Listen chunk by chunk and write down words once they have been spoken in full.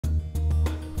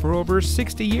For over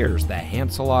 60 years, the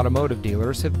Hansel Automotive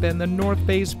Dealers have been the North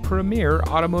Bay's premier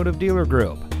automotive dealer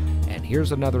group. And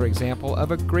here's another example of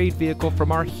a great vehicle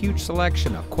from our huge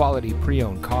selection of quality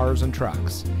pre-owned cars and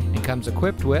trucks, and comes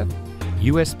equipped with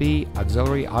USB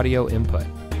auxiliary audio input,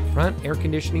 front air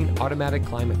conditioning automatic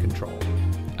climate control,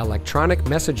 electronic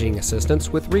messaging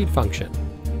assistance with read function,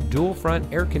 dual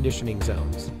front air conditioning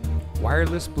zones,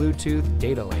 wireless Bluetooth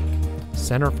data link,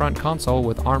 center front console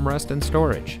with armrest and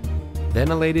storage,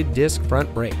 ventilated disc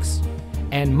front brakes,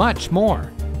 and much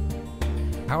more.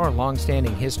 Our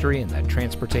long-standing history in the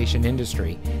transportation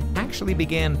industry actually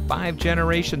began 5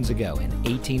 generations ago in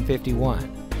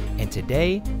 1851, and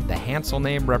today the Hansel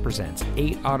name represents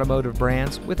 8 automotive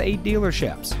brands with 8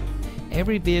 dealerships.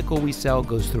 Every vehicle we sell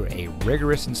goes through a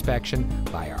rigorous inspection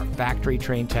by our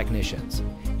factory-trained technicians,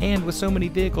 and with so many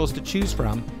vehicles to choose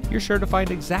from, you're sure to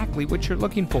find exactly what you're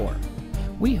looking for.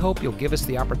 We hope you'll give us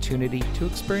the opportunity to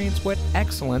experience what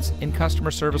excellence in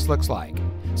customer service looks like.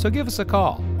 So give us a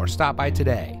call or stop by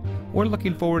today. We're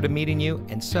looking forward to meeting you,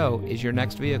 and so is your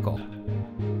next vehicle.